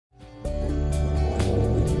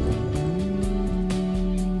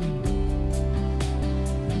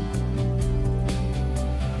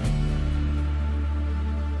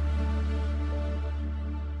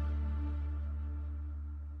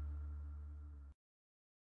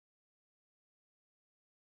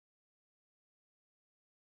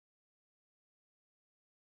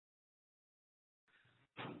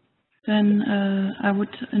then I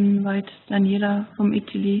would invite Daniela from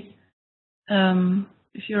Italy,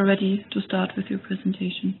 if you're ready to start with your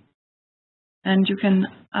presentation. And you can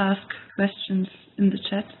ask questions in the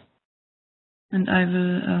chat, and I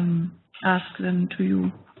will ask them to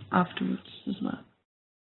you afterwards as well.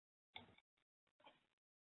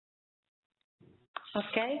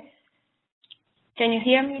 Okay. Can you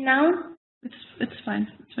hear me now? It's fine.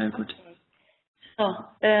 It's very good. So,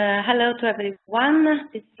 hello to everyone.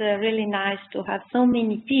 It's really nice to have so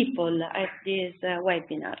many people at this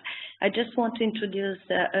webinar. I just want to introduce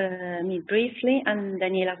me briefly. I'm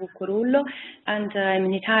Daniela Cucurullo, and I'm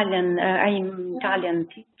an Italian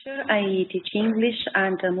teacher. I teach English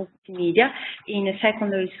and multimedia in a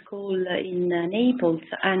secondary school in Naples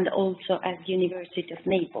and also at the University of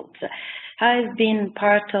Naples. I've been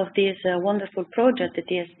part of this wonderful project that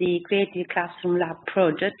is the Creative Classroom Lab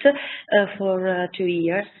project for 2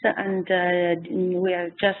 years, and we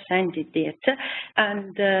have just ended it.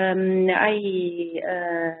 And I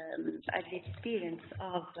had the experience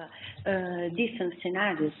of different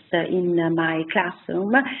scenarios in my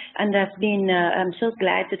classroom, and I'm so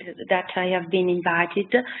glad that I have been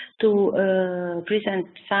invited to present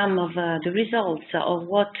some of the results of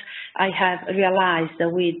what I have realized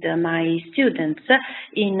with my students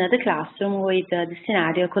in the classroom with the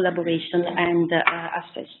scenario, collaboration, and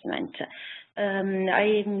assessment.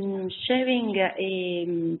 I'm sharing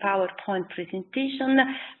a PowerPoint presentation,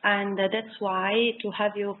 and that's why, to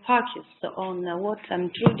have you focus on what I'm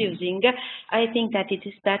introducing, I think that it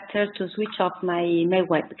is better to switch off my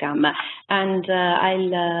webcam, and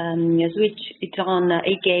I'll switch it on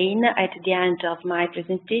again at the end of my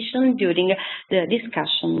presentation during the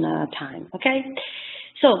discussion time, okay?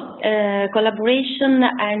 So, collaboration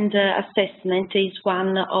and assessment is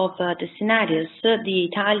one of the scenarios the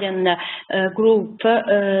Italian group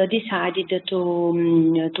decided to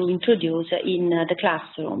introduce in the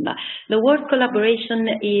classroom. The word collaboration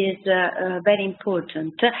is very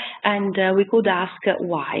important, and we could ask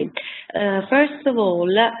why. First of all,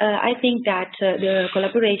 I think that the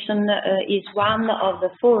collaboration is one of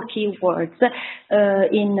the 4 key words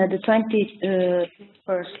in the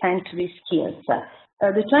 21st century skills.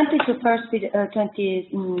 The 21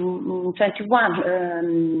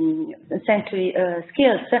 century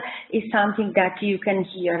skills is something that you can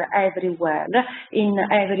hear everywhere in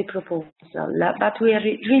every proposal, but we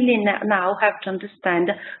really now have to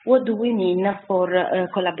understand what do we mean for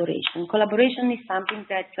collaboration. Collaboration is something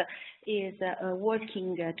that is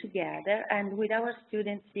working together, and with our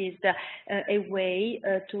students is a way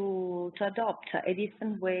to adopt a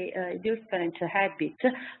different way, different habit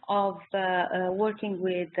of working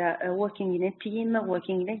in a team,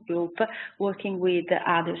 working in a group, working with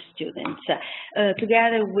other students.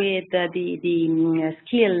 Together with the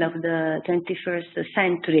skill of the 21st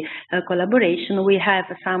century collaboration, we have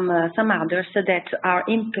some others that are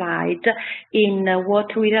implied in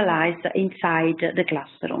what we realize inside the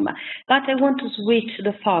classroom. But I want to switch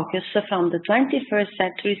the focus from the 21st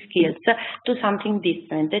century skills to something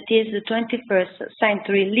different, that is the 21st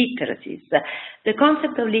century literacies. The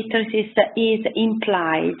concept of literacies is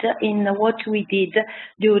implied in what we did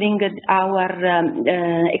during our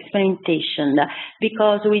experimentation,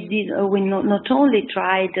 because we not only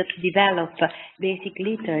tried to develop basic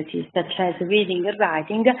literacies such as reading and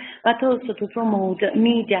writing, but also to promote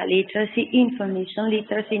media literacy, information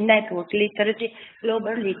literacy, network literacy,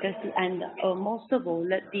 global literacy, and most of all,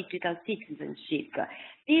 digital citizenship.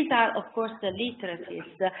 These are, of course, the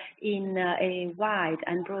literacies in a wide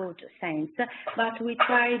and broad sense, but we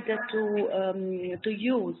tried to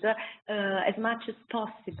use as much as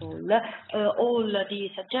possible all the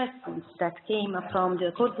suggestions that came from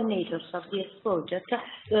the coordinators of this project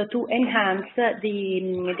to enhance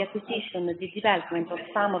the acquisition, the development of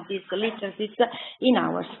some of these literacies in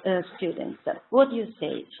our students. What do you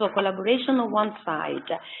say? So collaboration on one side,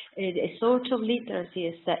 a sort of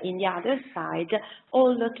literacies in the other side,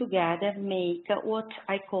 all together make what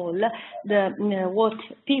I call what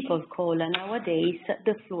people call nowadays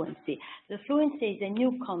the fluency. The fluency is a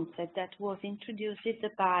new concept that was introduced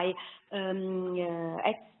by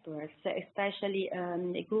experts, especially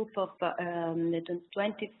a group of the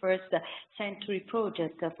 21st century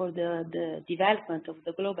project for the development of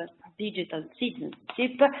the global digital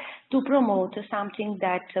citizenship, to promote something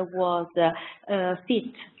that was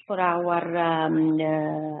fit for our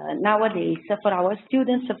nowadays, for our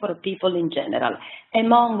students, for people in general.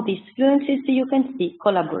 Among these fluencies, you can see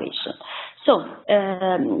collaboration. So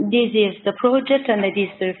this is the project, and it is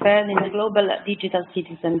referred in the Global Digital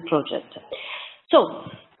Citizen Project. So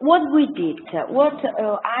what we did, what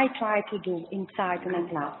I tried to do inside my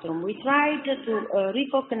classroom, we tried to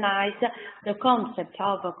recognize the concept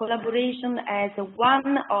of collaboration as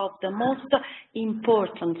one of the most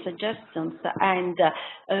important suggestions and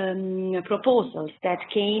proposals that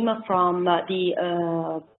came from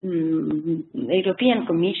the European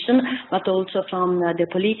Commission, but also from the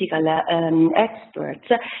political experts,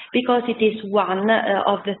 because it is one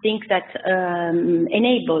of the things that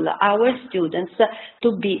enable our students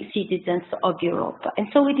to be citizens of Europe. And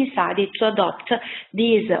so we decided to adopt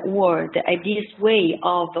this word, this way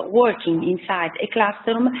of working inside a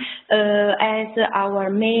classroom as our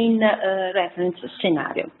main reference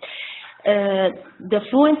scenario. The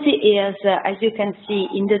fluency is, as you can see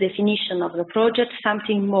in the definition of the project,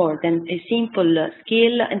 something more than a simple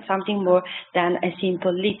skill and something more than a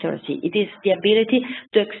simple literacy. It is the ability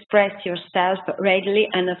to express yourself readily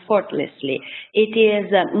and effortlessly. It is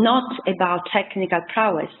not about technical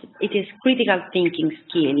prowess. It is critical thinking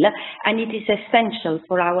skill, and it is essential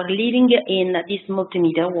for our living in this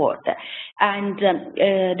multimedia world. And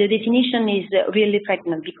the definition is really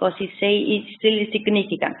pregnant because it's really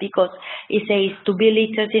significant, because it says to be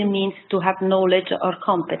literate means to have knowledge or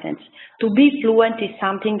competence. To be fluent is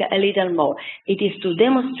something a little more. It is to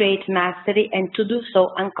demonstrate mastery and to do so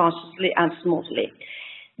unconsciously and smoothly.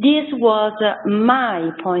 This was my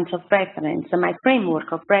point of reference, my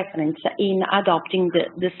framework of reference in adopting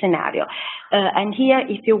the scenario. And here,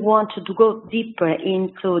 if you want to go deeper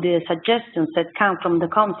into the suggestions that come from the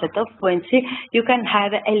concept of fluency, you can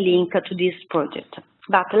have a link to this project.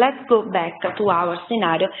 But let's go back to our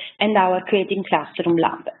scenario and our Creating Classroom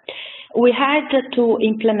Lab. We had to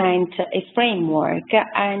implement a framework,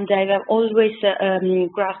 and I have always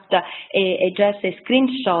grasped just a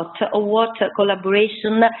screenshot of what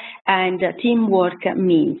collaboration and teamwork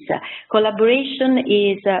means. Collaboration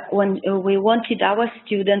is when we wanted our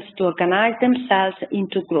students to organize themselves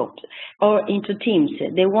into groups or into teams.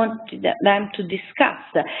 They wanted them to discuss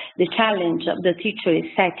the challenge the teacher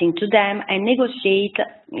is setting to them and negotiate.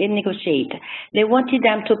 They wanted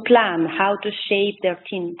them to plan how to shape their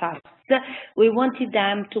team tasks. We wanted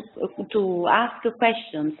them to ask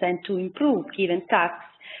questions and to improve given tasks.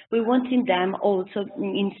 We wanted them also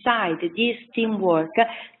inside this teamwork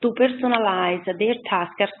to personalize their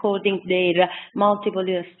task according to their multiple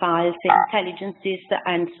styles, intelligences,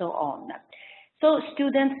 and so on. So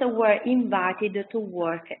students were invited to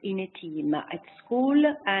work in a team at school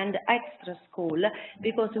and extra school,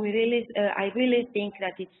 because I really think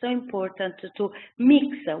that it's so important to mix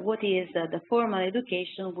what is the formal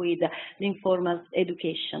education with the informal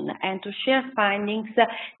education and to share findings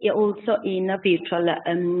also in a virtual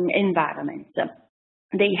environment.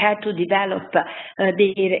 They had to develop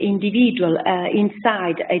their individual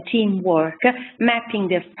inside a teamwork, mapping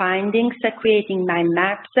their findings, creating mind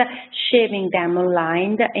maps, sharing them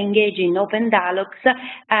online, engaging in open dialogues,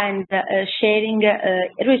 and sharing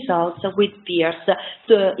results with peers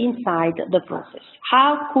inside the process.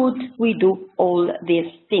 How could we do all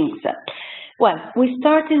these things? Well, we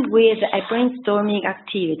started with a brainstorming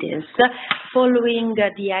activities following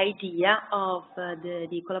the idea of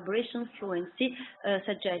the collaboration fluency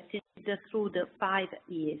suggested through the 5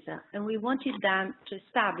 E's. And we wanted them to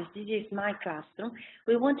establish, this is my classroom,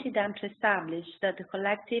 we wanted them to establish the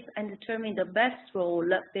collective and determine the best role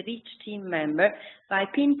for each team member by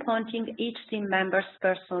pinpointing each team member's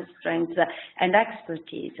personal strengths and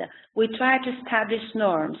expertise. We tried to establish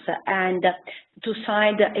norms and to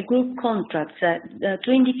sign a group contract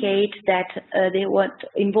to indicate that they were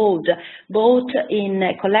involved both in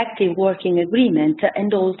a collective working agreement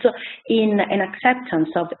and also in an acceptance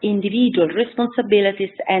of individual responsibilities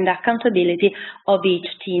and accountability of each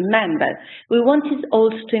team member. We wanted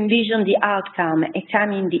also to envision the outcome,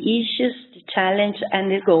 examining the issues, the challenge, and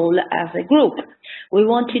the goal as a group. We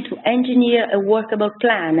wanted to engineer a workable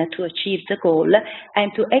plan to achieve the goal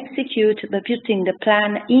and to execute by putting the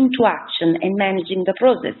plan into action and managing the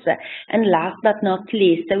process. And last but not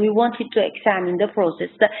least, we wanted to examine the process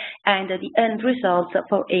and the end results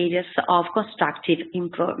for areas of constructive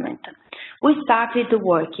improvement. We started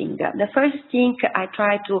working. The first thing I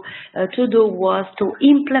tried to do was to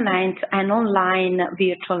implement an online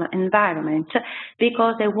virtual environment,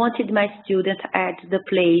 because I wanted my students at the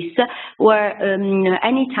place where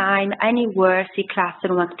anytime, anywhere, see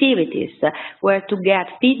classroom activities, where to get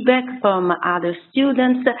feedback from other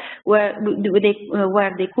students, where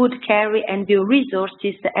they could carry and view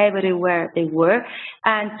resources everywhere they were,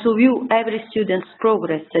 and to view every student's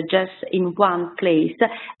progress just in one place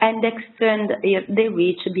and extend the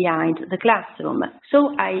reach behind the classroom.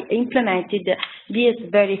 So I implemented this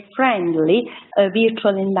very friendly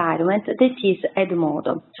virtual environment that is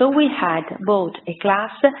Edmodo. So we had both a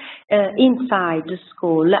class inside the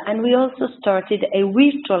school, and we also started a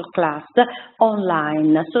virtual class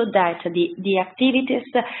online so that the activities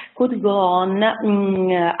could go on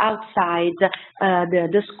outside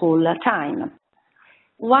the school time.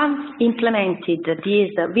 Once implemented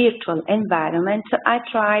this virtual environment, I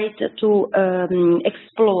tried to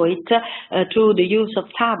exploit through the use of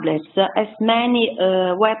tablets as many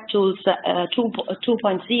web tools,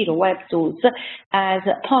 2.0 web tools as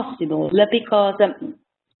possible, because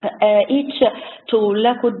each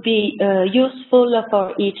tool could be useful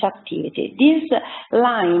for each activity. This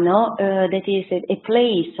line, that is a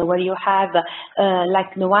place where you have,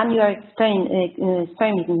 like the one you are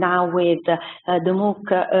experimenting now with the MOOC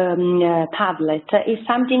tablet, is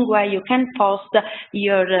something where you can post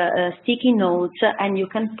your sticky notes and you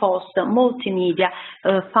can post multimedia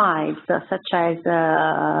files such as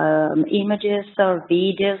images or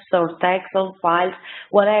videos or text or files,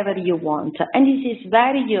 whatever you want. And this is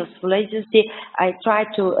very useful. As you see, I tried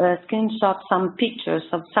to screenshot some pictures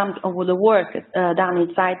of some of the work done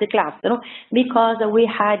inside the classroom, because we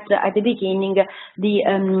had at the beginning the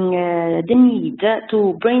need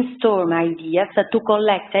to brainstorm ideas, to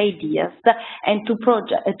collect ideas, and to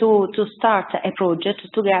start a project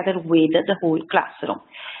together with the whole classroom.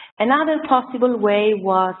 Another possible way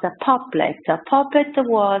was Popplet. Popplet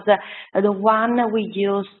was the one we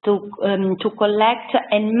used to collect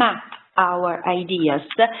and map our ideas.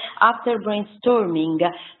 After brainstorming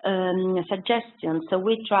suggestions,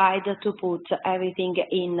 we tried to put everything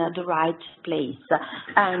in the right place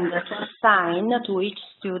and to assign to each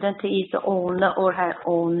student his own or her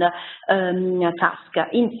own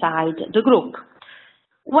task inside the group.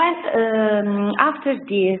 When after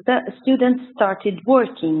this, students started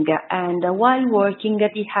working, and while working,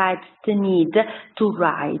 they had the need to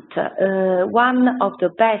write. One of the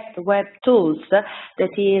best web tools that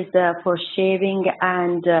is for sharing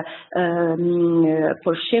and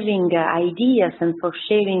for sharing ideas and for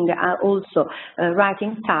sharing also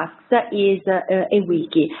writing tasks is a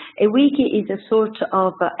wiki. A wiki is a sort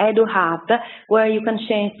of edu hub where you can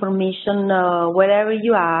share information wherever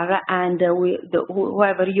you are and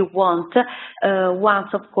whoever you want,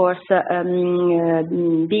 once of course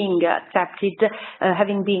being accepted,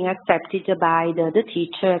 having been accepted by the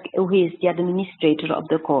teacher who is the administrator of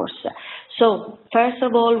the course. So first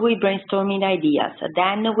of all, we brainstorming ideas,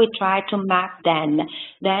 then we tried to map them,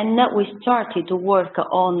 then we started to work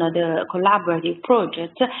on the collaborative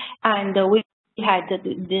project, and we had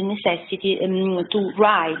the necessity to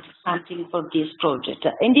write something for this project,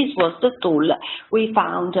 and this was the tool we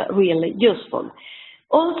found really useful.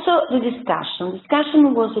 Also, the discussion.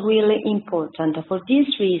 Discussion was really important. For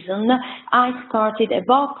this reason, I started a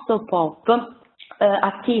Vox or Pop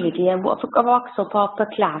activity, a Vox or Pop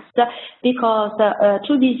class, because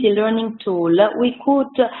through this e-learning tool, we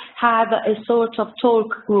could have a sort of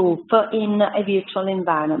talk group in a virtual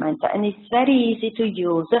environment, and it's very easy to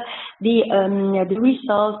use. The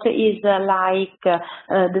result is like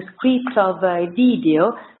the script of a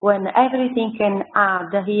video, when everything can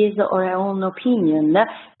add his or her own opinion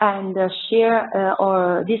and share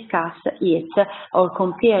or discuss it or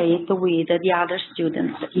compare it with the other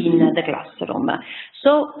students in the classroom.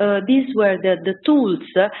 So these were the tools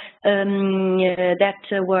that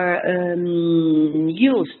were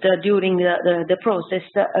used during the process,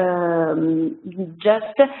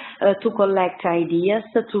 just to collect ideas,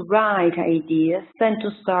 to write ideas, and to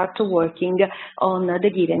start working on the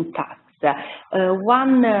given tasks.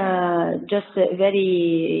 One just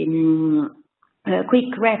very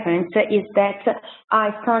quick reference is that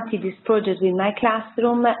I started this project with my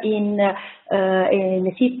classroom in the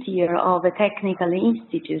 5th year of a technical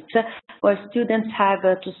institute, where students have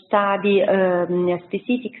to study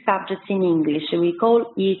specific subjects in English. We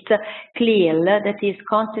call it CCL, that is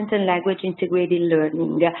Content and Language Integrated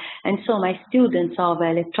Learning. And so my students of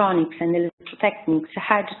electronics and electrotechnics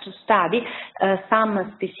had to study some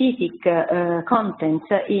specific content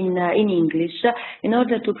in English in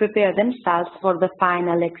order to prepare themselves for the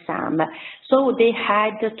final exam. So they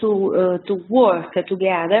had to work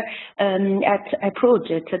together at a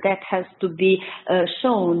project that has to be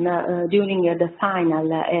shown during the final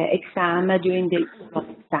exam, during the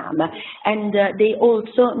exam. And they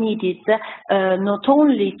also needed not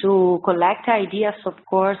only to collect ideas, of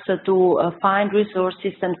course, to find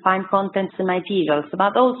resources and find contents and materials,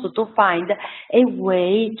 but also to find a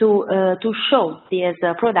way to show this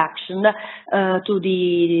production to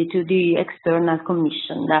the external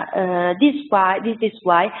commission. This is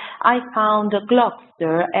why I found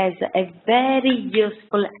Glockster as a very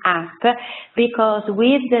useful app, because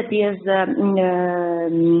with this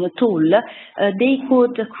tool they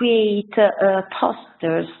could create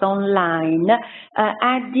posters online,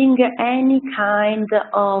 adding any kind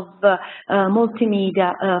of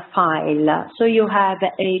multimedia file. So you have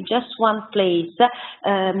just one place,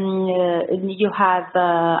 you have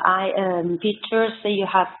pictures, you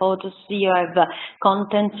have photos, you have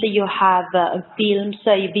contents, you have films,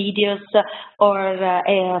 videos, or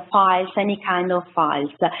files, any kind of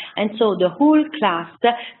files. And so the whole class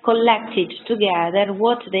collected together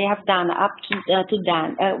what they have done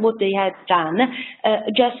what they had done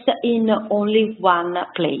just in only one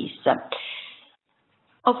place.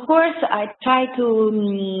 Of course, I try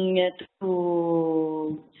to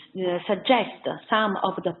suggest some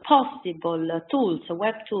of the possible tools,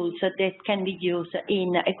 web tools that can be used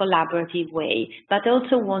in a collaborative way, but I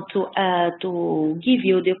also want to give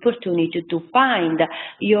you the opportunity to find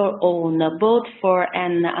your own, both for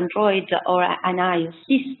an Android or an iOS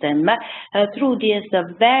system, through this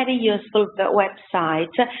very useful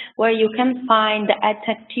website where you can find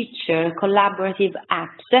EdTech collaborative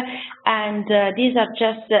apps, and these are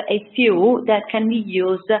just a few that can be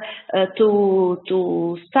used to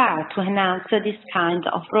enhance this kind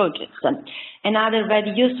of projects. Another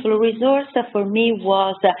very useful resource for me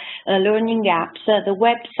was Learning Apps, the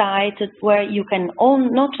website where you can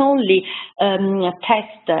not only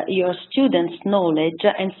test your students' knowledge,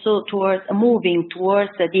 and so moving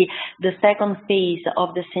towards the second phase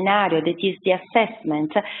of the scenario, that is the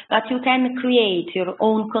assessment, but you can create your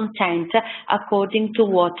own content according to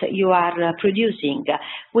what you are producing.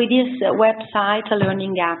 With this website,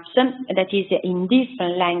 Learning Apps, that is in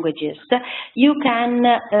different languages, you can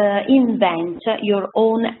invent your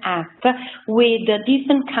own app with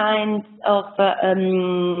different kinds of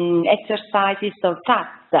exercises or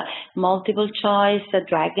tasks. Multiple choice,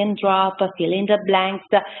 drag and drop, fill in the blanks,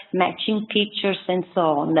 matching pictures, and so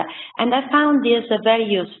on. And I found this very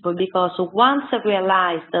useful because once I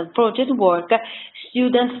realized the project work,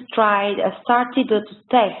 students started to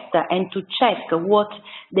test and to check what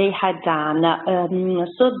they had done,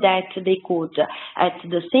 so that they could at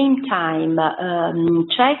the same time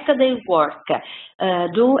check their work,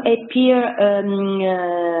 do a peer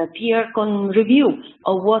review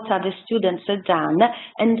of what other students have done,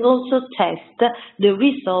 and also test the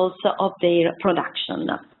results of their production.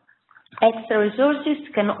 Extra resources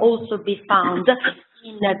can also be found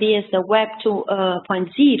in this Web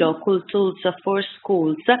 2.0 Cool Tools for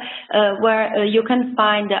Schools, where you can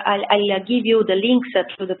find, I'll give you the links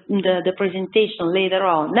to the presentation later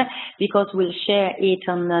on, because we'll share it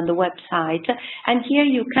on the website. And here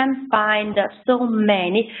you can find so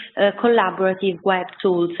many collaborative web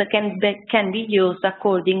tools that can be used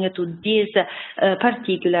according to this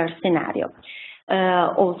particular scenario.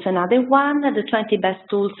 Also another one, the 20 best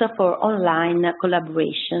tools for online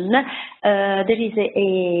collaboration. There is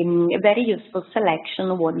a very useful selection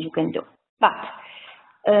of what you can do. But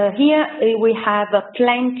here we have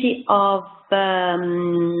plenty of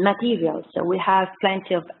materials, we have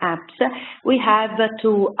plenty of apps. We have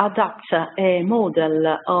to adopt a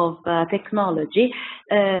model of technology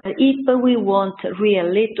if we want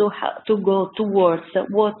really to go towards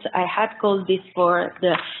what I had called before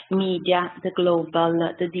the media, the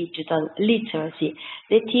global, the digital literacy.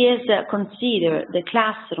 That is, consider the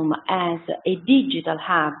classroom as a digital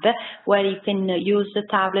hub where you can use the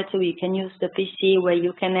tablet, where you can use the PC, where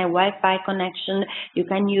you can have Wi-Fi connection, you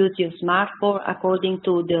can use your smartphone according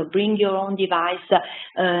to the bring your own device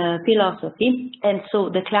philosophy. And so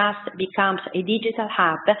the class becomes a digital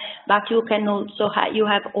hub, but you can also you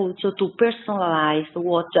have also to personalize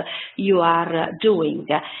what you are doing.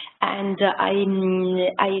 And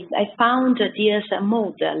I found this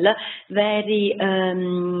model very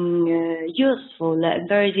useful,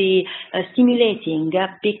 very stimulating,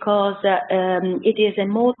 because it is a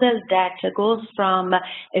model that goes from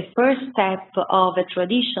a first step of a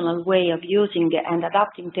traditional way of using and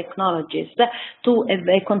adopting technologies to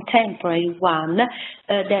a contemporary one.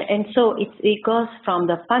 And so it goes from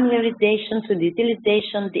the familiarization to the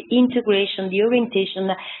utilization, the integration, the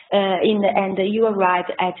orientation, and you arrive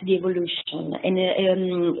at the the evolution. And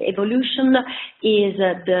evolution is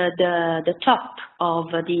the top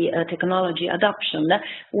of the technology adoption,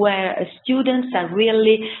 where students are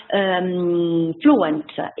really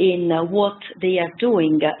fluent in what they are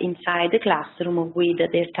doing inside the classroom with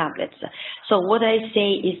their tablets. So what I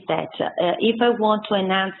say is that if I want to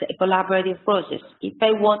enhance a collaborative process, if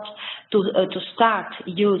I want to start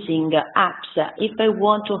using apps, if I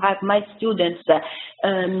want to have my students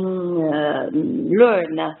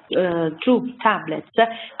learn through tablets,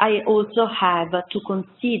 I also have to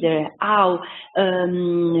consider how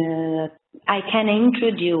I can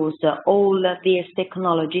introduce all these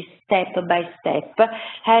technologies step by step,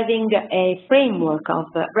 having a framework of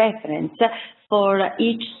reference for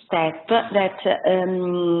each step that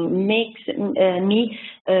makes me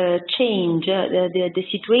change the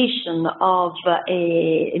situation of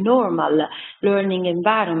a normal learning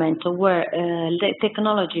environment where the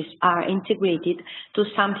technologies are integrated to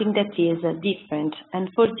something that is different. And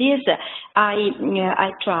for this,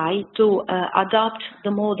 I try to adopt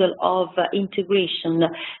the model of integration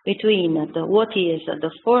between what is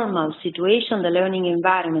the formal situation, the learning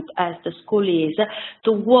environment as the school is,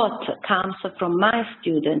 to what comes from my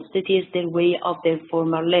students, that is their way of their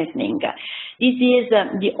formal learning. This is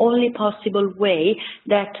the only possible way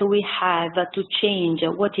that we have to change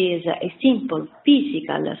what is a simple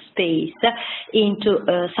physical space into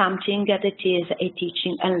something that is a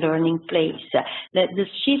teaching and learning place. The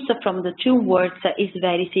shift from the two words is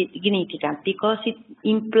very significant because it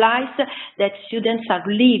implies that students are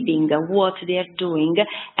living what they are doing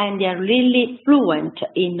and they are really fluent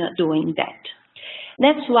in doing that.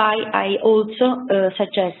 That's why I also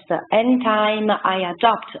suggest anytime I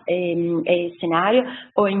adopt a scenario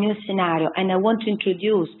or a new scenario and I want to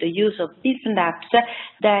introduce the use of different apps,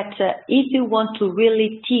 that if you want to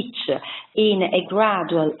really teach in a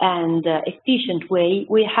gradual and efficient way,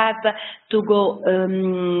 we have to go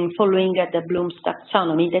following the Bloom's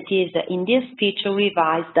taxonomy, that is in this speech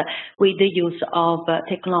revised with the use of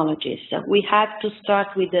technologies. We have to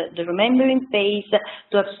start with the remembering phase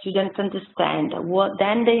to have students understand what,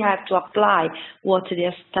 then they have to apply what they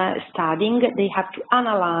are studying, they have to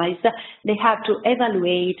analyze, they have to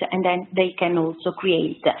evaluate, and then they can also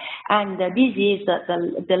create. And this is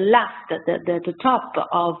the last, the top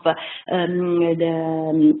of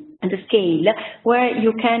the scale where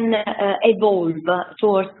you can evolve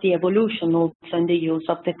towards the evolution also in the use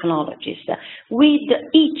of technologies. With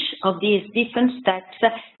each of these different steps,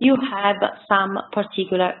 you have some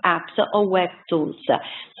particular apps or web tools.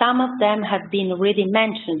 Some of them have been already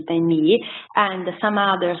mentioned by me, and some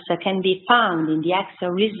others can be found in the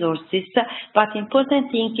Excel resources, but the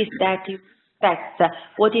important thing is that you respect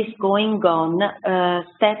what is going on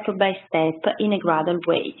step by step in a gradual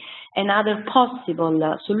way. Another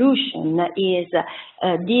possible solution is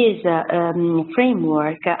this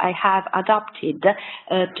framework I have adopted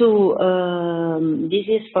this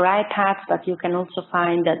is for iPads, but you can also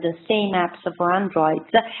find the same apps for Android.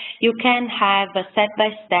 You can have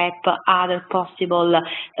step-by-step other possible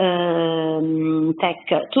tech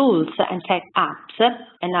tools and tech apps.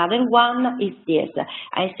 Another one is this.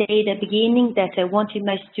 I say at the beginning that I wanted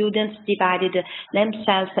my students divided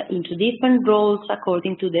themselves into different roles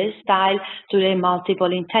according to their style, to their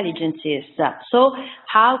multiple intelligences. So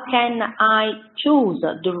how can I choose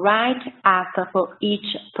the right app for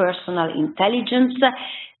each personal intelligence?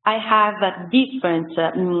 I have different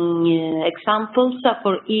examples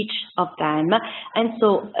for each of them, and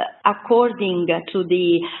so according to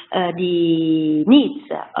the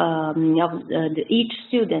needs of each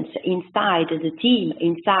student inside the team,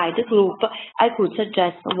 inside the group, I could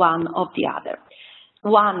suggest one of the other.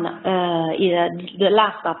 One, the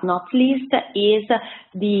last but not least, is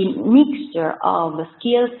the mixture of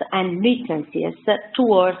skills and literacies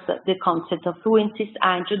towards the concept of fluencies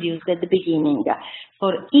I introduced at the beginning.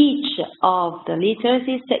 For each of the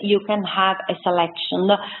literacies, you can have a selection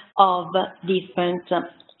of different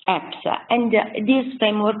apps, and this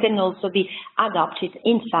framework can also be adopted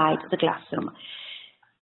inside the classroom.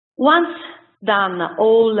 Once done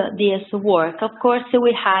all this work, of course,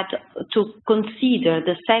 we had to consider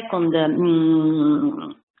the second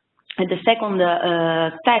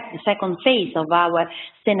step, the second phase of our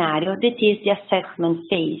scenario, that is the assessment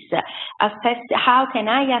phase. How can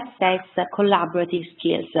I assess collaborative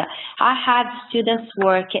skills? I had students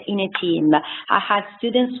work in a team. I had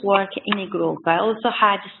students work in a group. I also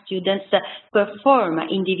had students perform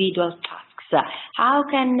individual tasks. How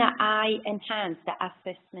can I enhance the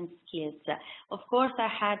assessment skills? Of course, I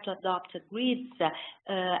had to adopt grids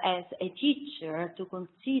as a teacher to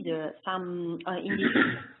consider some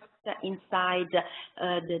individual inside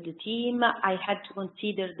the team. I had to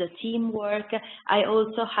consider the teamwork. I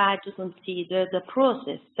also had to consider the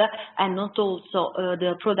process and not also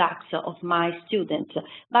the products of my students.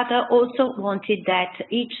 But I also wanted that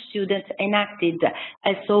each student enacted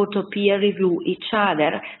a sort of peer review each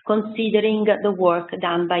other, considering the work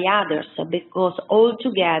done by others, because all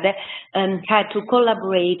together had to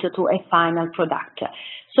collaborate to a final product.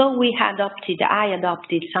 So I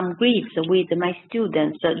adopted some grids with my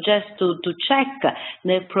students just to check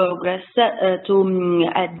their progress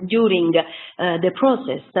during the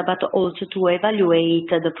process, but also to evaluate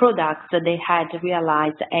the products they had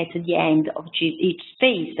realized at the end of each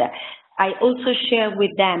phase. I also share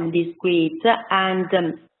with them these grids,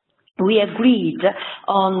 and we agreed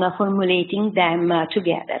on formulating them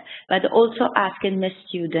together, but also asking my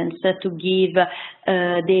students to give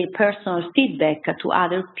the personal feedback to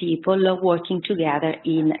other people working together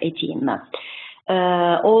in a team.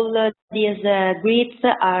 All these grids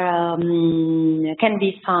are, can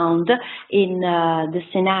be found in the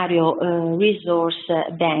scenario resource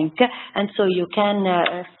bank, and so you can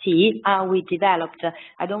see how we developed.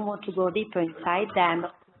 I don't want to go deeper inside them,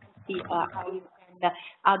 but see how you can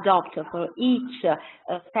adopt for each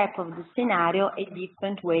step of the scenario a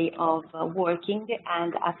different way of working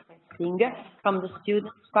and assessing from the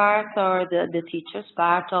student's part or the teacher's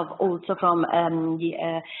part, of also from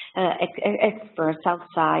the experts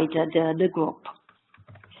outside the group.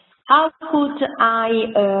 How could I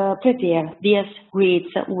prepare these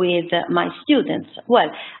grids with my students? Well,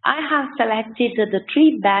 I have selected the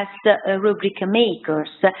 3 best rubric makers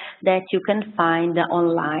that you can find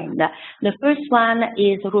online. The first one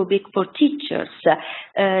is Rubric for Teachers.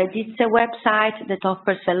 This is a website that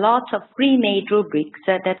offers a lot of pre-made rubrics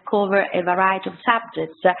that cover a variety of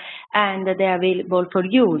subjects, and they are available for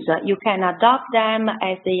use. You can adopt them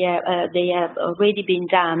as they have already been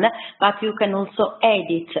done, but you can also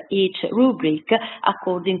edit each rubric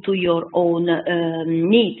according to your own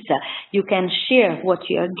needs. You can share what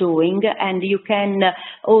you are doing, and you can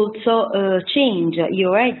also change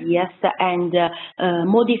your ideas and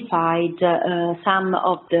modify some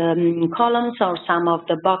of the columns or some of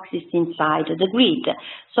the boxes inside the grid.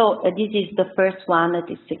 So this is the first one that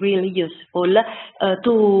is really useful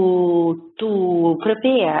to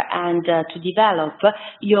prepare and to develop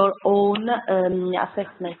your own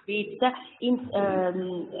assessment grids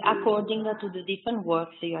according to the different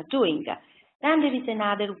works you are doing. Then there is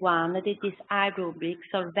another one that is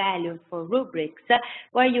iRubrics, or Value for Rubrics,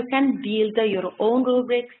 where you can build your own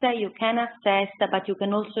rubrics, you can assess, but you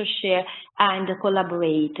can also share and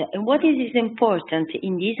collaborate. And what is important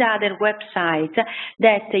in these other websites,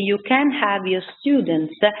 that you can have your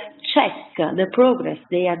students check the progress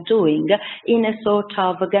they are doing in a sort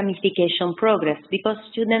of gamification progress, because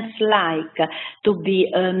students like to be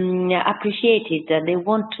appreciated. They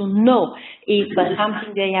want to know if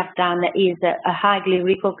something they have done is highly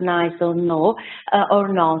recognized or no, or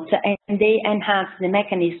not, and they enhance the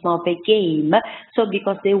mechanism of a game. So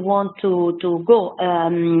because they want to go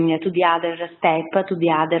to the other step, to the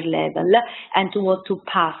other level, and to want to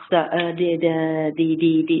pass the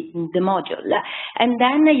module. And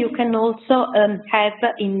then you can also have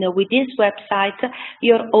with this website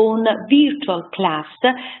your own virtual class,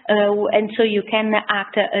 and so you can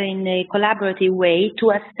act in a collaborative way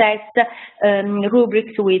to assess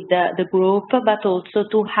rubrics with the group, but also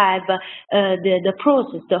to have the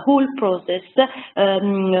process, the whole process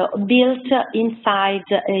built inside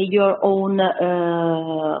your own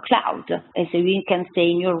cloud, as we can say,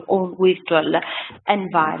 in your own virtual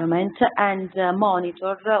environment, and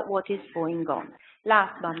monitor what is going on.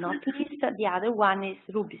 Last but not least, the other one is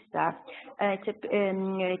RubyStar. It's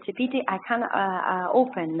a pity I can't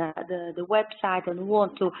open the website and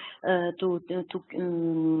want to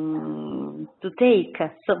take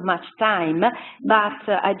so much time, but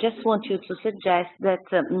I just want you to suggest that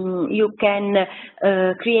you can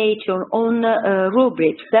create your own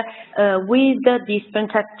rubrics with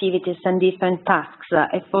different activities and different tasks.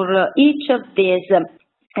 For each of these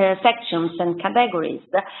sections and categories,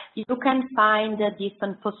 you can find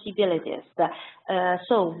different possibilities.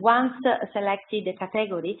 So once selected the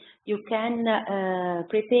category, you can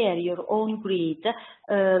prepare your own grid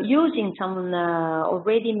using some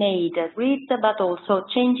already made grids, but also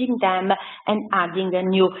changing them and adding a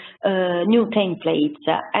new templates.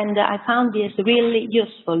 And I found this really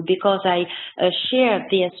useful because I shared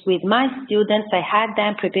this with my students. I had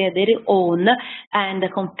them prepare their own, and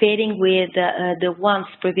comparing with the ones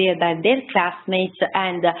prepared by their classmates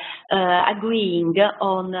and agreeing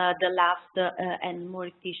on the last and more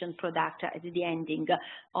efficient product at the ending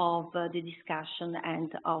of the discussion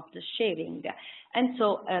and of the sharing. And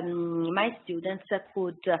so my students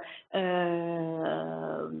could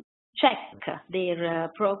check their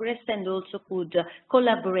progress and also could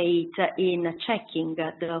collaborate in checking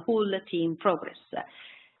the whole team progress.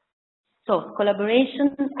 So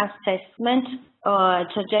collaboration assessment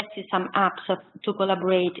suggested some apps to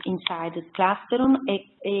collaborate inside the classroom,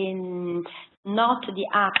 not the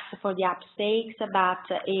apps for the app's sake, but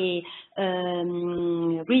a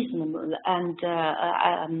reasonable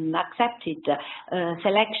and accepted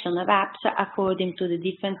selection of apps according to the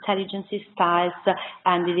different intelligence styles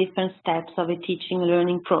and the different steps of a teaching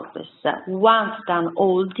learning process. Once done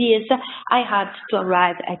all this, I had to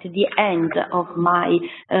arrive at the end of my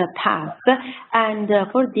path, and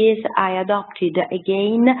for this I adopted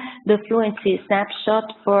again the fluency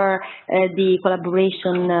snapshot for the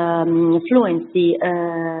collaboration fluency,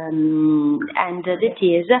 and that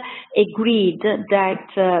is a grid that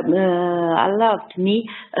allowed me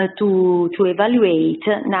to evaluate,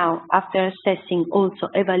 now after assessing, also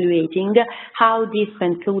evaluating how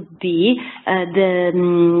different could be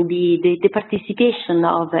the participation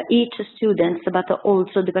of each student, but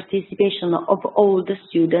also the participation of all the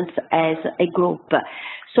students as a group.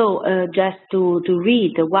 So just to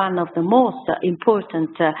read one of the most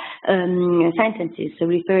important sentences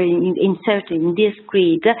inserted in this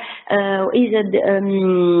grid is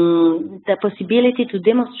the possibility to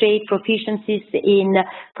demonstrate proficiencies in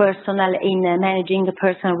managing a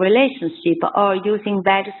personal relationship, or using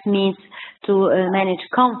various means to manage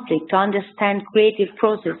conflict, to understand creative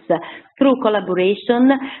process through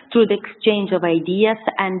collaboration, through the exchange of ideas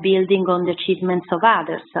and building on the achievements of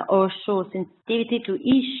others, or show sensitivity to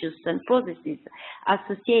issues and processes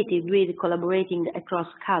associated with collaborating across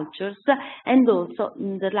cultures. And also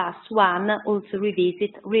the last one, also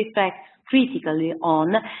reflects critically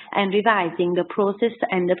on and revising the process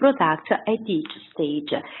and the product at each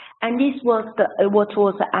stage. And this was what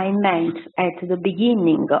I meant at the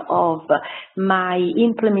beginning of my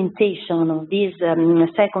implementation of this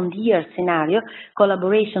second year scenario,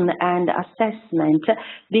 collaboration and assessment,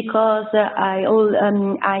 because I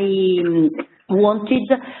wanted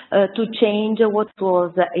to change what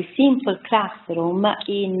was a simple classroom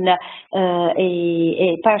in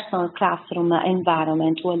a personal classroom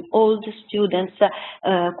environment, when all the students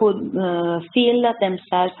could feel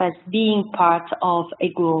themselves as being part of a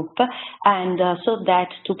group, and so that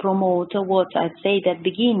to promote what I said at the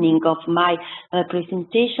beginning of my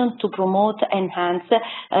presentation, to promote, enhance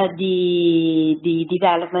the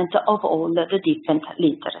development of all the different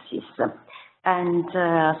literacies. And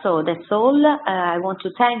so that's all. I want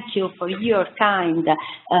to thank you for your kind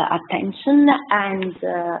attention, and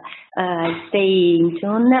stay in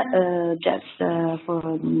tune just for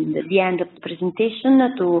the end of the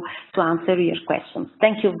presentation to answer your questions.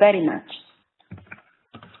 Thank you very much.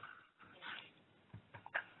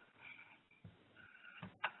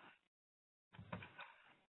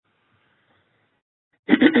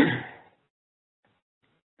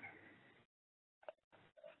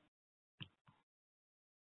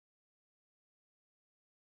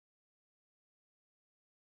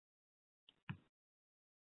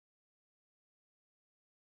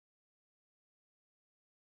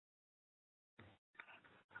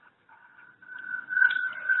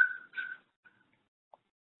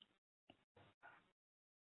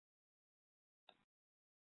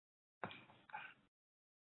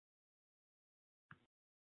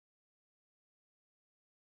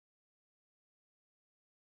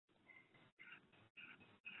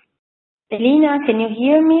 Elena, can you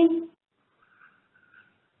hear me?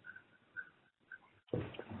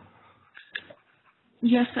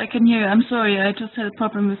 Yes, I can hear you. I'm sorry, I just had a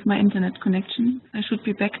problem with my internet connection. I should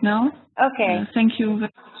be back now. Okay. Thank you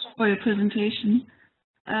very much for your presentation.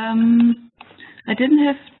 I didn't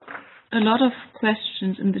have a lot of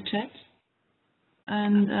questions in the chat,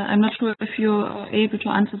 and I'm not sure if you are able to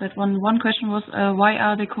answer that one. One question was, why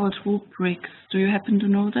are they called rubrics? Do you happen to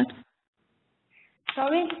know that?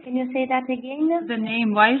 Sorry, can you say that again? The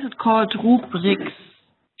name, why is it called rubrics?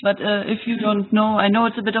 But if you don't know, I know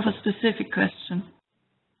it's a bit of a specific question.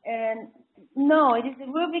 No, it is a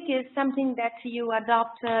rubric is something that you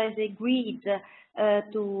adopt as a grid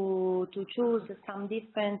to choose some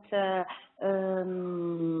different,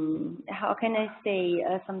 how can I say,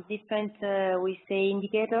 some different, we say,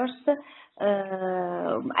 indicators.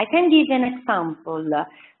 I can give an example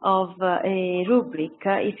of a rubric.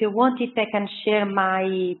 If you want, if I can share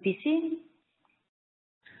my PC,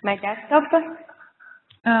 my desktop.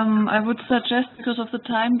 I would suggest, because of the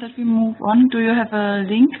time, that we move on. Do you have a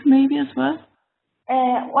link maybe as well?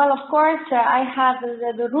 Well, of course, I have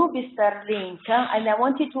the Rubister link, and I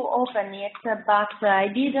wanted to open it, but I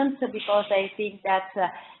didn't because I think that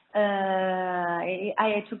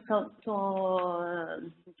I took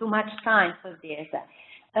too much time for this.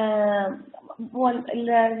 Well,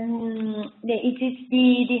 it is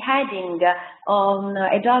the heading on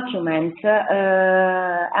a document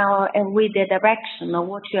and with the direction of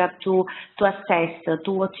what you have to assess,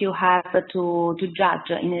 to what you have to judge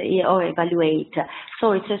or evaluate.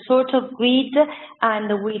 So it's a sort of grid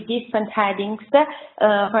and with different headings,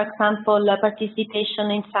 for example,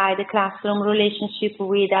 participation inside the classroom, relationship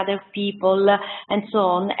with other people, and so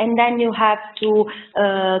on. And then you have to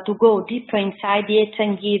go deeper inside it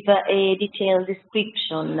and give a detailed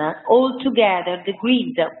description. All together, the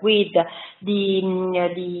grid with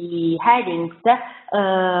the headings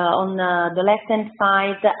on the left-hand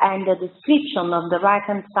side and the description of the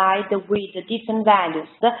right-hand side with different values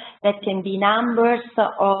that can be numbers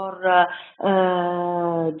or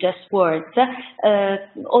just words.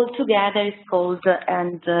 All together is called a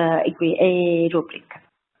rubric.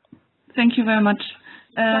 Thank you very much.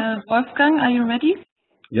 Wolfgang, are you ready?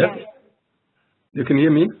 Yes. You can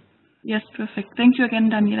hear me? Yes, perfect. Thank you again,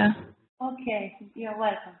 Daniela. Okay, you're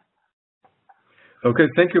welcome. Okay,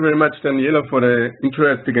 thank you very much, Daniela, for the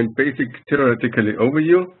interesting and basic theoretical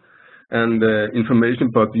overview and information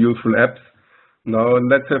about the useful apps. Now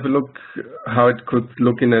let's have a look how it could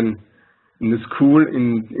look in the school,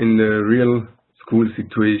 in the real school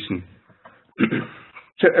situation.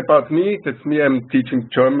 About me, that's me. I'm teaching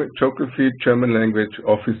geography, German language,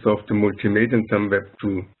 Office Software, Multimedia, and some Web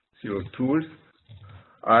 2.0 tools.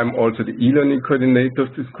 I'm also the e-learning coordinator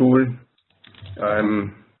of the school.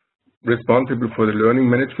 I'm responsible for the learning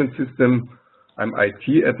management system. I'm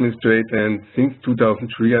IT administrator, and since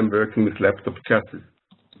 2003 I'm working with laptop classes.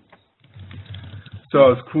 So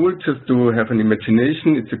our school, just to have an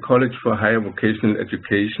imagination, it's a college for higher vocational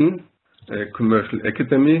education, a commercial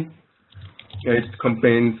academy. It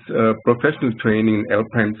contains professional training in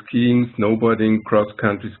alpine skiing, snowboarding,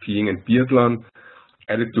 cross-country skiing, and biathlon,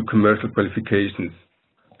 added to commercial qualifications.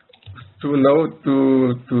 To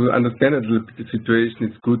understand a little bit the situation,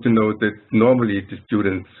 it's good to know that normally the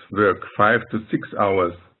students work 5 to 6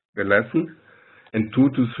 hours per lesson and 2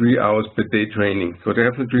 to 3 hours per day training. So they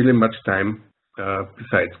have not really much time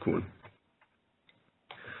besides school.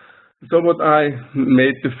 So what I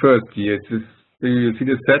made the first year, you see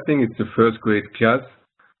the setting, it's the first grade class.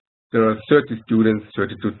 There are 30 students,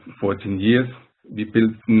 30 to 14 years. We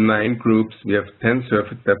built 9 groups. We have 10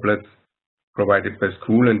 Surface tablets provided by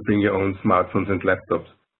school and bring your own smartphones and laptops.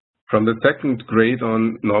 From the second grade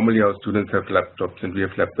on, normally our students have laptops and we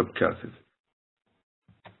have laptop classes.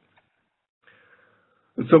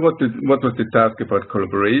 So what was the task about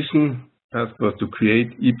collaboration? The task was to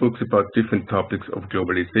create ebooks about different topics of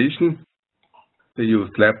globalization. They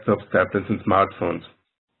used laptops, tablets, and smartphones.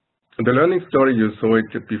 The learning story, you saw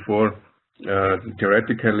it before,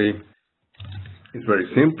 theoretically, it's very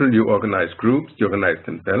simple. You organize groups, you organize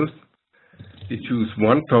themselves. They choose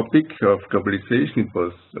one topic of globalization. It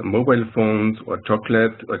was mobile phones or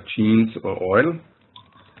chocolate or jeans or oil.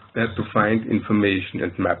 They have to find information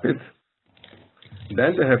and map it.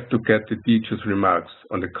 Then they have to get the teacher's remarks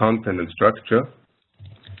on the content and structure.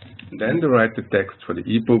 Then they write the text for the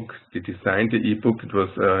ebook. They design the ebook.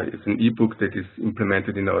 It's an ebook that is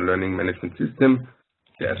implemented in our learning management system.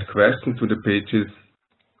 They ask questions to the pages.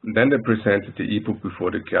 Then they present the ebook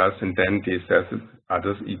before the class, and then they assess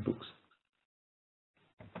others' ebooks.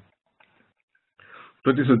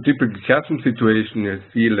 So this is a typical classroom situation. You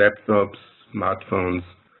see laptops, smartphones,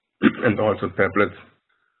 and also tablets.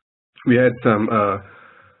 We had some,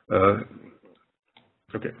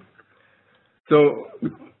 okay. So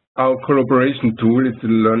our collaboration tool is the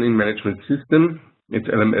learning management system. It's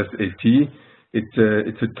LMS-AT.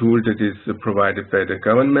 It's a tool that is provided by the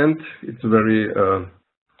government. It's a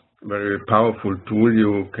very powerful tool.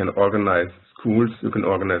 You can organize schools, you can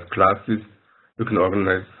organize classes, you can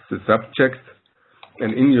organize the subjects.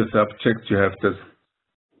 And in your subjects, you have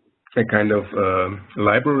a kind of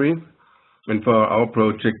library. And for our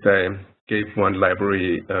project, I gave one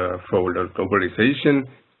library folder, globalization.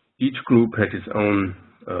 Each group had its own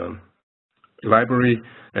library,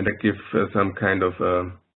 and I give some kind of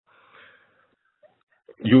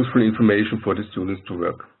useful information for the students to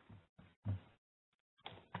work.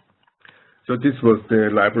 So this was the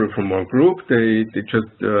library from one group. They just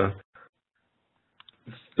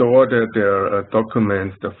store their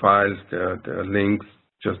documents, their files, their links,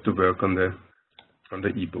 just to work on the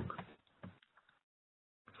ebook.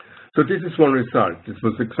 So this is one result. This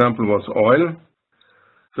was example was oil.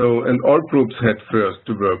 So, and all groups had first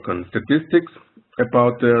to work on statistics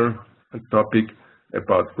about their topic,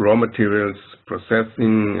 about raw materials,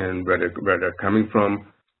 processing, and where they're coming from,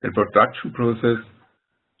 the production process,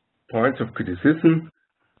 points of criticism,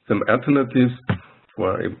 some alternatives,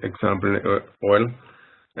 for example, oil,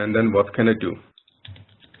 and then what can I do?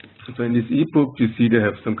 So in this ebook, you see they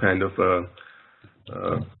have some kind of a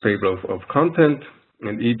table of content,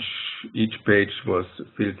 and each page was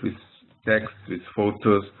filled with text, with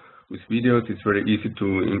photos, with videos. It's very easy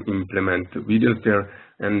to implement videos there,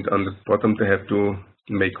 and on the bottom they have to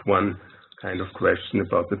make one kind of question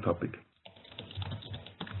about the topic.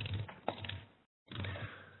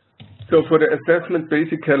 So for the assessment,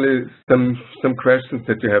 basically some questions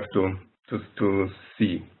that you have to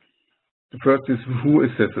see. The first is who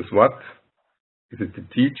assesses what? Is it the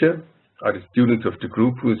teacher? Are the students of the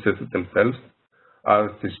group who assesses themselves?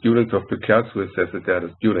 Are the students of the class who assesses the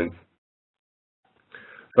other students?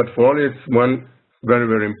 But for all, it's one very,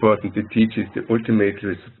 very important. The teacher is the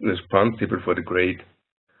ultimately responsible for the grade.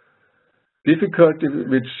 Difficulty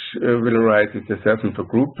which will arise is assessment for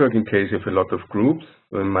group work in case you have a lot of groups.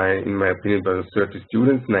 So in my opinion, about 30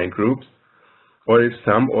 students, 9 groups. Or if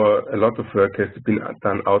some or a lot of work has been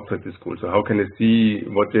done outside the school. So how can I see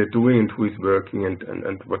what they're doing and who is working and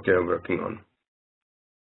what they're working on?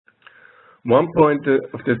 One point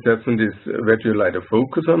of the assessment is where do you like to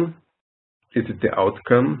focus on? Is it the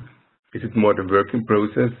outcome? Is it more the working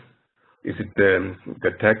process? Is it the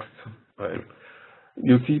text?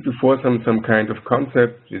 You see before some kind of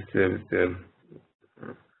concept with who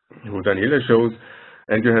Daniela shows,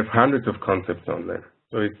 and you have hundreds of concepts on there.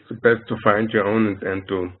 So it's best to find your own and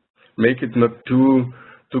to make it not too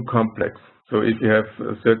complex. So if you have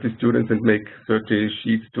 30 students and make 30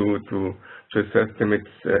 sheets to assess them,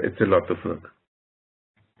 it's a lot of work.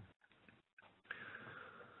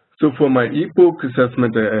 So for my ebook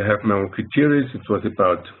assessment, I have my own criteria. It was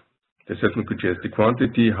about the assessment criteria, the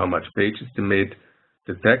quantity, how much pages they made,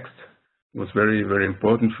 the text was very, very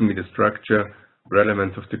important for me, the structure,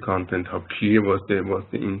 relevance of the content, how clear was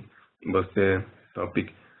the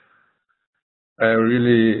topic.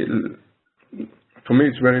 For me,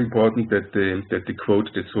 it's very important that they quote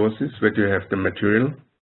the sources, where do you have the material,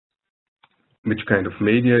 which kind of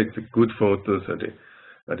media, it's a good photos,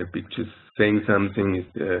 are the pictures saying something,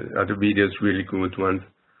 are the videos really good ones,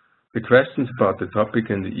 the questions about the topic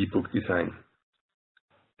and the ebook design.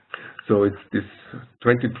 So it's this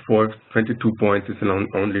 22 points is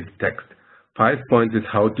only the text. 5 points is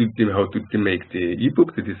how did they make the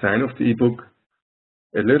ebook, the design of the ebook,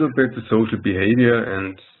 a little bit the social behavior,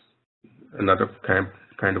 and another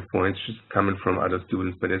kind of points just coming from other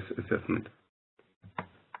students by this assessment.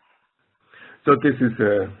 So this is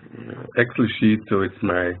a Excel sheet. So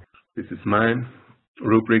this is my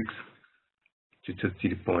rubrics. You just see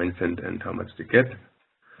the points and how much they get.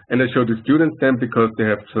 And I show the students then because they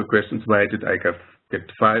have some questions weighted. I get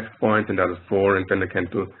 5 points and others 4, and then I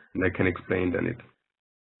can explain then it.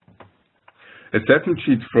 Assessment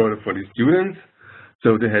sheets for the students.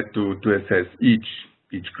 So they had to assess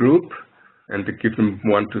each group, and they give them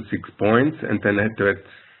 1 to 6 points, and then I had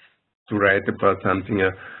to write about something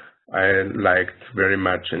I liked very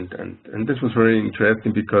much, and this was very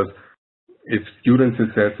interesting because if students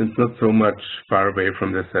assess, it's not so much far away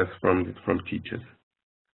from the assess from teachers.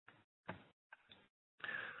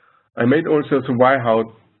 I made also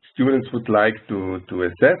how students would like to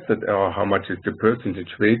assess it, or how much is the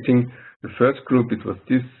percentage rating. The first group, it was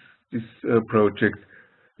this project.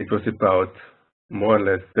 It was about more or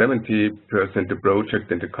less 70% the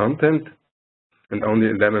project and the content, and only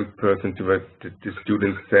 11% the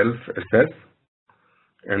students self-assess.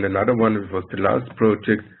 And another one, it was the last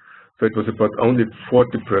project, so it was about only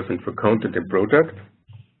 40% for content and product,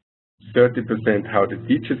 30% how the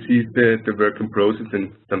teacher sees the working process,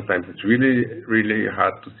 and sometimes it's really, really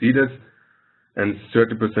hard to see this, and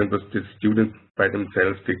 30% was the students by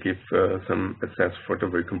themselves to give some assess for the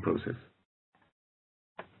working process.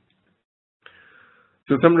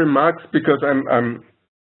 So some remarks, because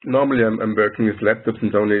normally I'm working with laptops,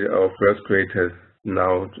 and only our first grade has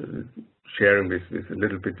now sharing with a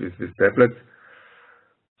little bit with tablets.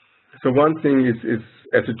 So one thing is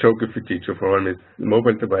as a geography teacher for all,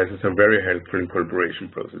 mobile devices are very helpful in collaboration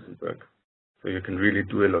processes work. So you can really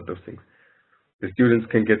do a lot of things. The students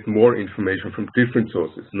can get more information from different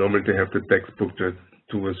sources. Normally they have the textbook, to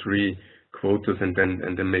 2 or 3 quotes, and then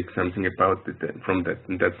make something about it from that,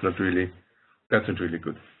 and that's not really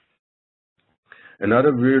good.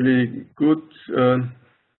 Another really good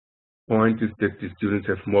point is that the students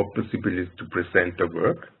have more possibilities to present their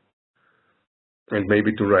work. and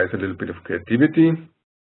maybe to raise a little bit of creativity.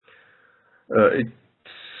 It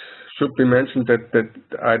should be mentioned that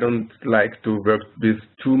I don't like to work with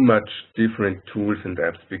too much different tools and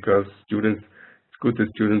apps, because students, it's good that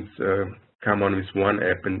students come on with one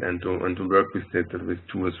app and to work with that with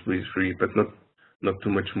 2 or 3, but not too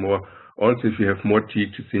much more. Also, if you have more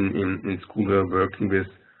teachers in school who are working with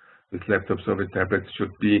laptops or with tablets,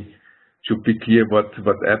 should be clear what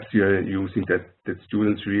apps you are using, that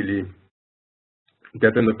students really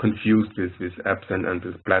get not confused with apps and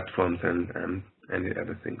with platforms and any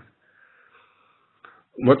other things.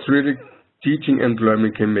 What's really teaching and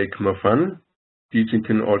learning can make more fun. Teaching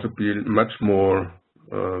can also be much more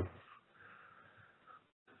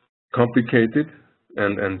complicated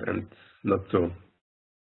and not so.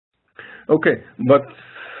 Okay, but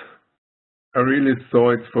I really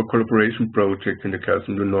saw it for collaboration projects in the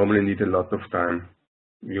classroom. You normally need a lot of time.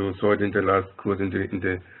 You saw it in the last course, in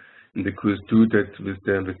the course 2, that with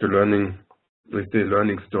the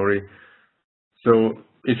learning story. So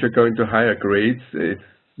if you're going to higher grades,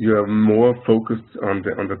 you are more focused on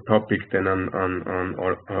the topic than on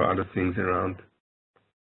all other things around.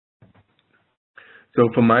 So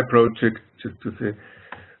for my project, just to say,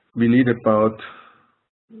 we need about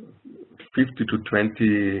 50 to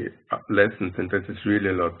 20 lessons, and that is really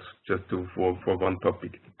a lot just for one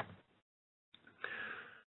topic.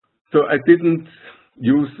 So I didn't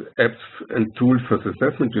use apps and tools for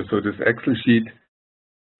assessment. You saw this Excel sheet.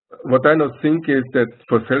 What I now think is that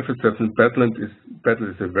for self-assessment, Padlet is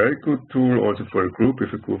a very good tool, also for a group,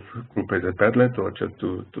 if a group has a Padlet, or just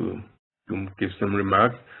to give some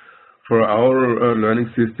remarks. For our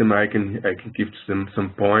learning system, I can give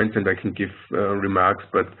some points, and I can give remarks.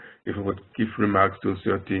 But if I would give remarks to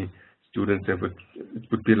 30 students, it would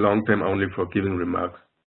be a long time only for giving remarks.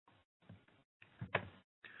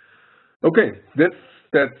 Okay, that's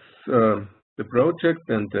the project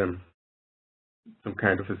and some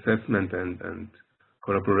kind of assessment and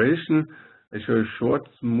collaboration. I show a short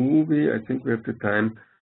movie. I think we have the time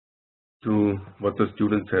to what the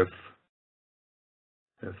students have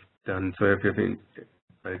done. So if you have any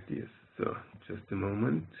ideas, so just a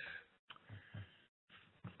moment.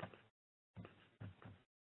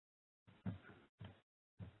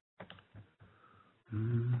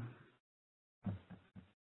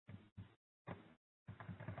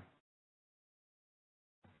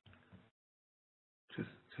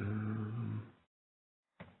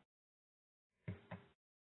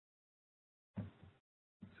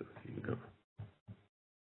 So here we go.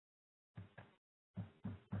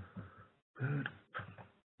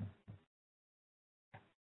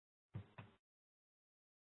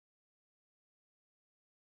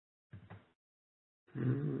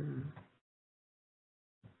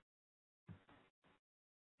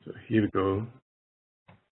 So here we go.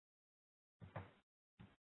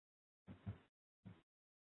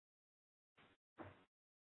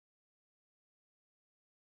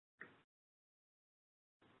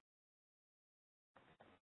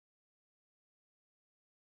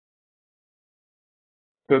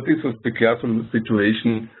 So this was the classroom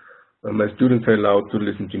situation. My students are allowed to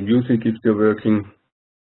listen to music if they're working,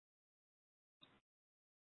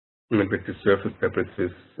 and with the Surface tablets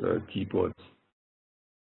with keyboards.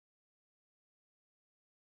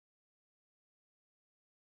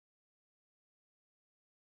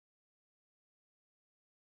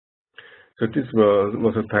 So this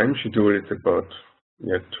was a time schedule. It's about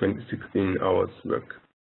 16 hours work.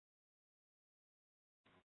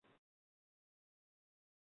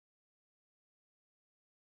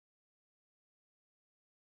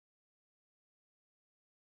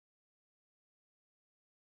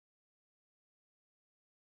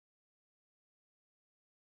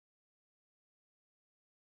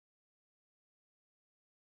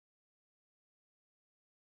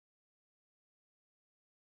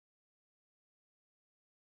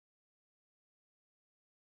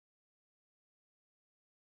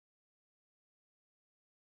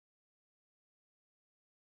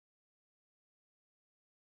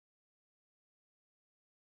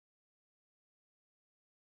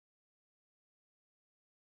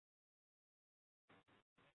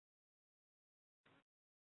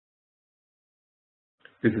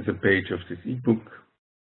 This is a page of this ebook.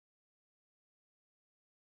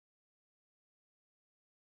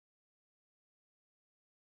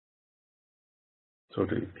 So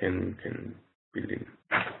that you can build in.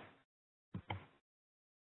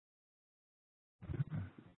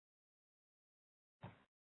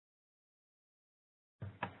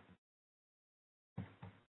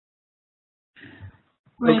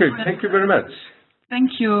 Okay, thank you very much.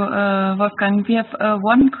 Thank you, Wolfgang. We have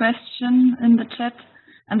one question in the chat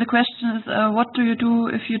And the question is, what do you do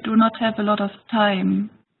if you do not have a lot of time?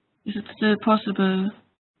 Is it still possible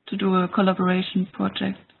to do a collaboration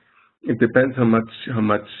project? It depends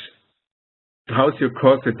how's your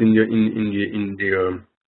concept in your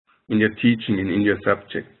teaching in your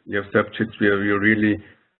subject. You have subjects where you're really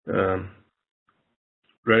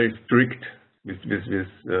very strict with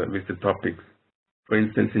the topics. For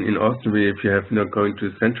instance, in Austria, if you have going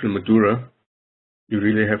to Central Madura, you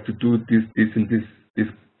really have to do this and this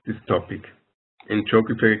topic. In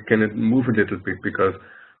geography, I can move a little bit because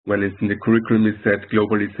when it's in the curriculum, is said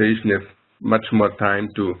globalization, you have much more time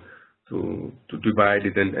to divide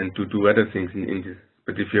it and to do other things in this.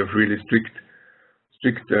 But if you have really strict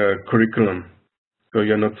curriculum, so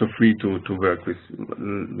you're not so free to work with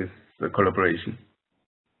collaboration.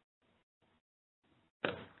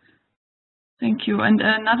 Thank you. And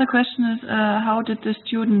another question is, how did the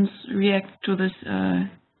students react to this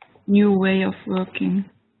new way of working?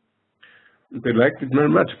 They liked it very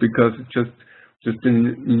much because it's just a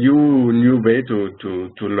new way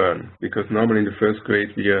to learn. Because normally in the first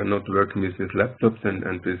grade we are not working with laptops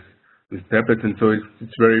and with tablets, and so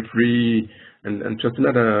it's very free and just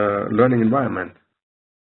another learning environment.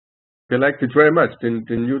 They liked it very much. They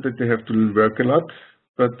knew that they have to work a lot,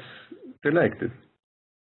 but they liked it.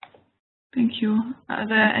 Thank you. Are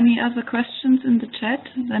there any other questions in the chat?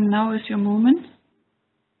 Then now is your moment.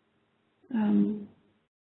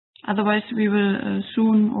 Otherwise, we will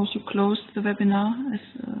soon also close the webinar, as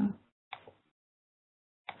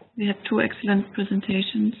we had 2 excellent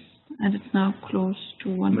presentations, and it's now close to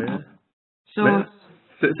 1 hour. So,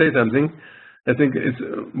 say something. I think it's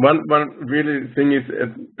one really thing is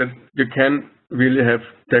that you can really have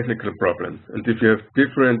technical problems, and if you have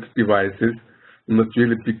different devices, you must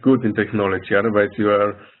really be good in technology. Otherwise, you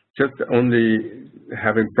are just only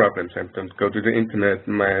having problems. Sometimes go to the internet,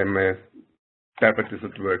 my tablet is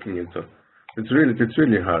not working, and so it's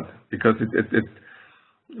really hard because it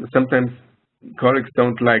sometimes colleagues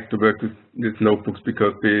don't like to work with these notebooks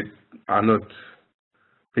because they cannot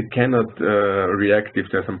react if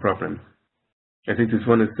there's some problem. I think this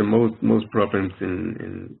one is the most problems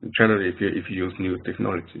in generally if you use new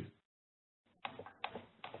technologies.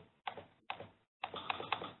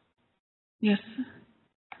 Yes,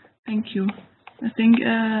 thank you. I think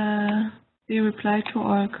they replied to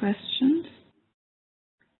all questions.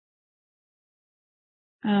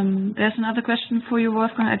 There's another question for you,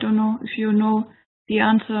 Wolfgang. I don't know if you know the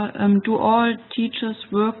answer. Do all teachers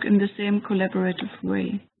work in the same collaborative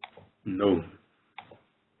way? No.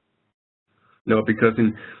 No, because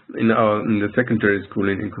in the secondary school,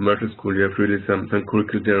 in commercial school, you have really some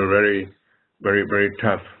curricula that are very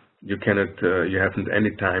tough. You cannot, you haven't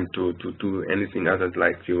any time to do anything other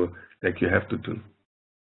like you have to do.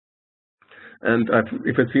 And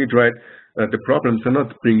if I see it right, the problems are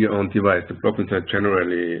not bring your own device. The problems are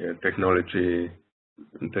generally technology.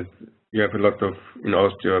 That you have a lot of, in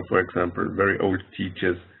Austria, for example, very old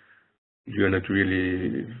teachers. You are not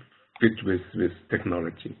really fit with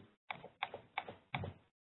technology.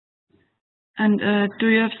 And do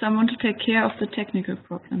you have someone to take care of the technical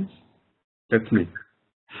problems? That's me.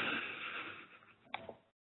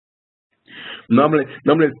 Normally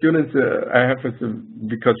students, I have,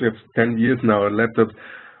 because we have 10 years now laptops,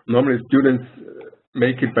 normally students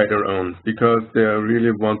make it by their own because they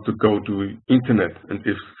really want to go to internet, and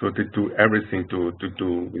so they do everything to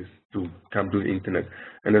come to the internet.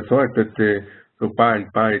 And I thought that so by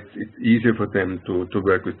and by it's easier for them to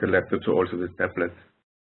work with the laptops or also with tablets.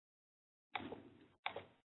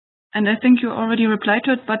 And I think you already replied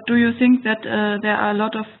to it, but do you think that there are a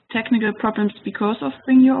lot of technical problems because of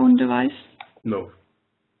bring your own device? No,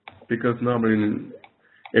 because normally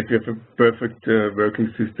if you have a perfect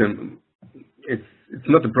working system, it's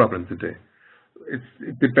not a problem today. It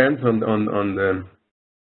depends on the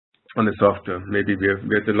software. Maybe we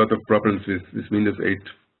had a lot of problems with Windows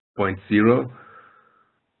 8.0,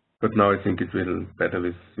 but now I think it will better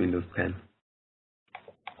with Windows 10.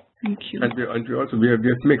 Thank you. And we also have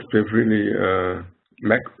mixed. We have really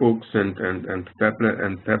MacBooks and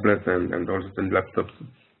tablets and also some laptops.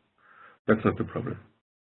 That's not the problem.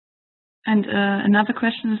 And another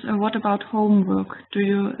question is, what about homework? Do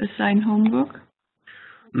you assign homework?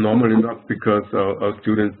 Normally not, because our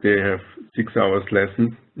students, they have 6 hours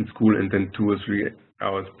lessons in school and then 2 or 3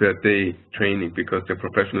 hours per day training because they're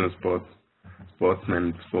professional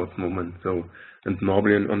sportsmen, sportswomen. So, and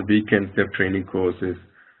normally on weekends they have training courses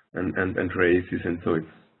and races, and so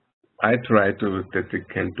I try that they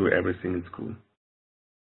can do everything in school.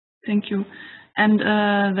 Thank you. And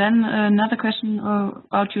then another question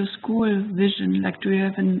about your school vision. Like, do you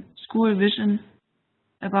have a school vision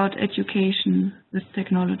about education with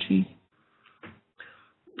technology?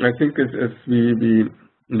 I think as we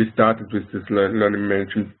started with this learning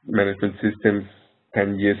management systems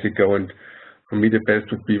 10 years ago, and for me the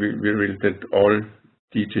best would be really that all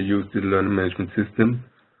teachers use the learning management system,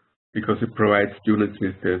 because it provides students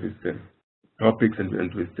with the topics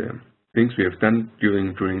and with the things we have done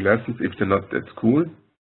during lessons if they're not at school,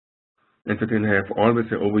 and so they have always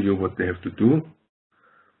an overview of what they have to do.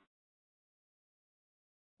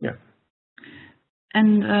 Yeah.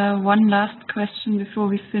 And one last question before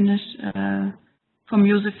we finish from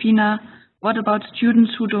Josefina. What about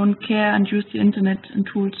students who don't care and use the internet and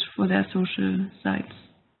tools for their social sites?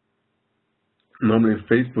 Normally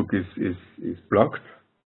Facebook is blocked,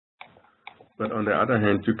 but on the other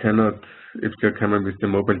hand, you cannot, if they're coming with the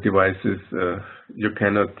mobile devices, you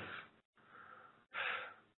cannot,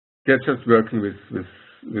 they're just working with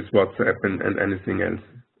WhatsApp and anything else.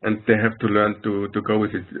 And they have to learn to go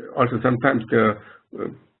with it. Also, sometimes they're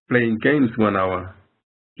playing games 1 hour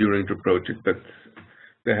during the project, but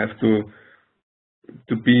they have to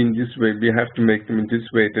be in this way. We have to make them in this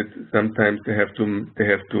way that sometimes they have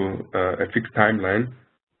to a fixed timeline.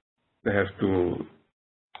 They have to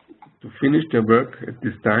finish their work at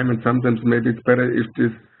this time, and sometimes maybe it's better if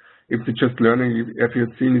they're just learning. If you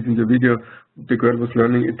have seen it in the video, the girl was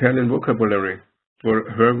learning Italian vocabulary. For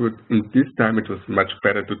her, in this time, it was much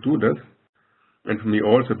better to do that, and for me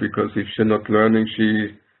also, because if she's not learning,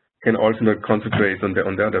 she can also not concentrate on the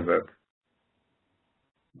other work.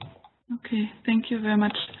 Okay, thank you very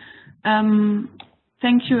much.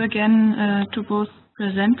 Thank you again to both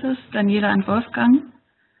presenters, Daniela and Wolfgang.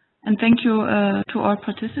 And thank you to all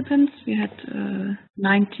participants. We had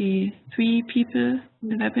 93 people in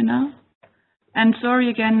the webinar. And sorry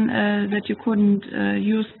again that you couldn't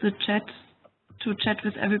use the chat to chat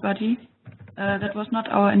with everybody. That was not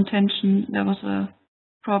our intention. There was a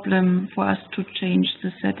problem for us to change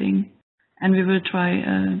the setting, and we will try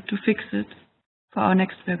to fix it for our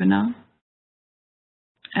next webinar.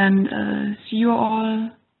 And see you all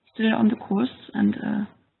still on the course, and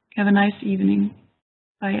have a nice evening.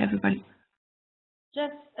 Bye, everybody.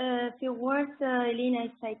 Just a few words, Elena,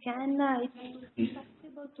 if I can. It's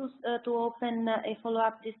possible to open a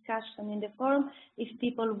follow-up discussion in the forum if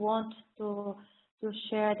people want to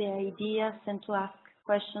share their ideas and to ask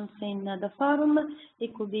questions in the forum.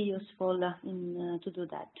 It could be useful to do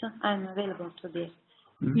that. I'm available to this.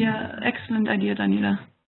 Yeah, excellent idea, Daniela.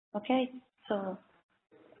 Okay, so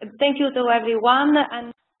thank you to everyone,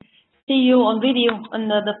 and see you on video on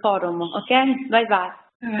the forum. Okay, bye-bye.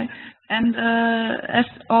 All right. And as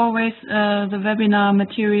always, the webinar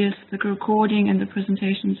materials, the recording and the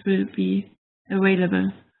presentations will be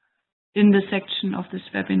available in the section of this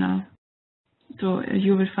webinar. So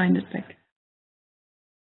you will find it back.